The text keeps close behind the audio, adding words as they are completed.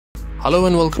Hello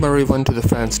and welcome everyone to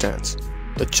TheFanStands.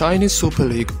 The Chinese Super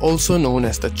League, also known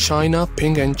as the China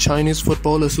Ping and Chinese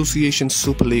Football Association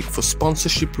Super League for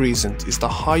sponsorship reasons, is the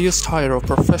highest tier of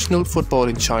professional football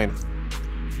in China,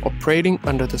 operating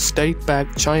under the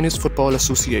state-backed Chinese Football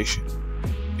Association.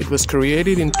 It was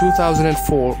created in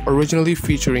 2004, originally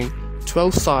featuring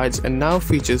 12 sides and now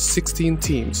features 16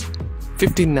 teams.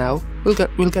 15 now, we'll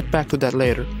get back to that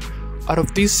later. Out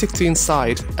of these 16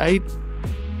 sides, 8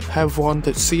 have won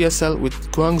the CSL, with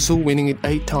Guangzhou winning it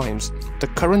 8 times. The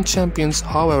current champions,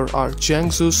 however, are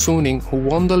Jiangsu FC, who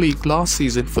won the league last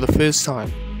season for the first time.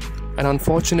 And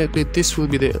unfortunately, this will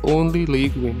be their only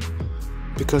league win,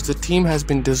 because the team has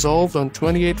been dissolved on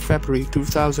 28 February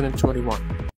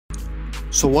 2021.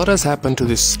 So what has happened to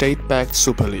this state-backed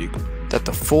Super League that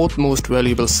the fourth most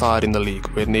valuable side in the league,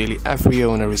 where nearly every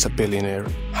owner is a billionaire,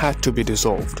 had to be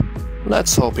dissolved?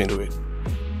 Let's hop into it.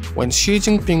 When Xi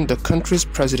Jinping, the country's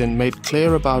president, made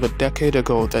clear about a decade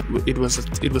ago that it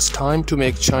was time to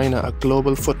make China a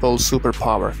global football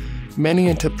superpower, many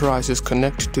enterprises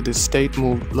connected to this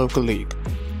state-moved local league.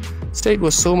 State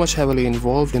was so much heavily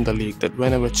involved in the league that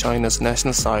whenever China's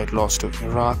national side lost to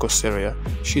Iraq or Syria,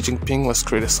 Xi Jinping was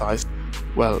criticized.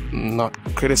 Well, not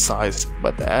criticized,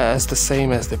 but as the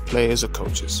same as the players or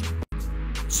coaches.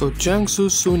 So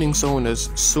Jiangsu Sunning's owners,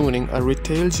 Sunning, a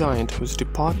retail giant whose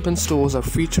department stores are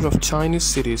feature of Chinese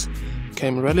cities,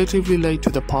 came relatively late to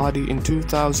the party in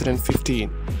 2015,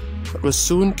 but was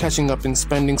soon catching up in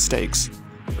spending stakes.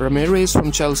 Ramirez from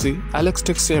Chelsea, Alex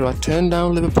Teixeira turned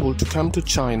down Liverpool to come to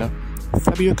China.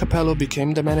 Fabio Capello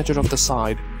became the manager of the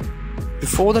side.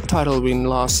 Before the title win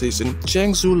last season,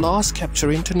 Jiangsu last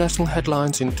captured international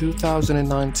headlines in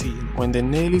 2019 when they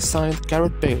nearly signed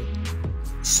Gareth Bale.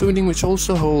 Sunning, which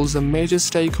also holds a major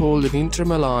stakeholder in Inter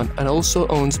Milan and also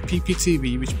owns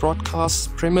PPTV, which broadcasts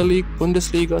Premier League,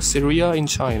 Bundesliga, Serie A in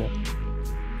China.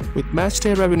 With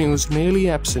matchday revenues nearly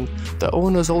absent, the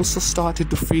owners also started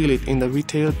to feel it in the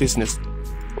retail business.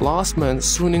 Last month,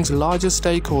 Sunning's largest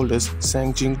stakeholders,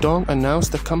 Sang Jingdong,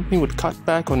 announced the company would cut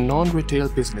back on non-retail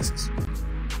businesses.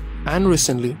 And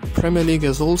recently, Premier League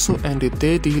has also ended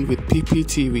their deal with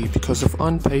PPTV because of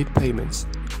unpaid payments.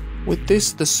 With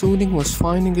this, the Sunning was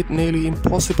finding it nearly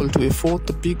impossible to afford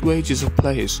the big wages of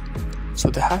players,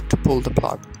 so they had to pull the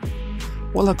plug.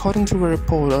 Well, according to a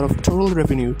report, out of total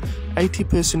revenue,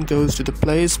 80% goes to the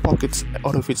players' pockets,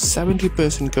 out of which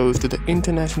 70% goes to the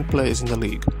international players in the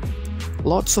league.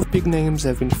 Lots of big names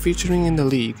have been featuring in the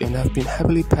league and have been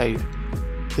heavily paid.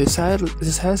 This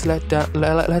has led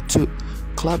to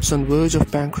clubs on verge of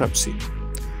bankruptcy.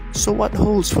 So what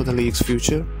holds for the league's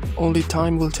future? Only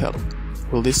time will tell.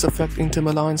 Will this affect Inter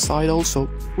Milan's side also?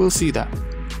 We'll see that.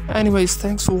 Anyways,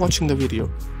 thanks for watching the video.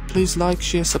 Please like,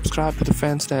 share, subscribe to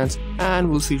TheFanStands, and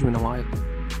we'll see you in a while.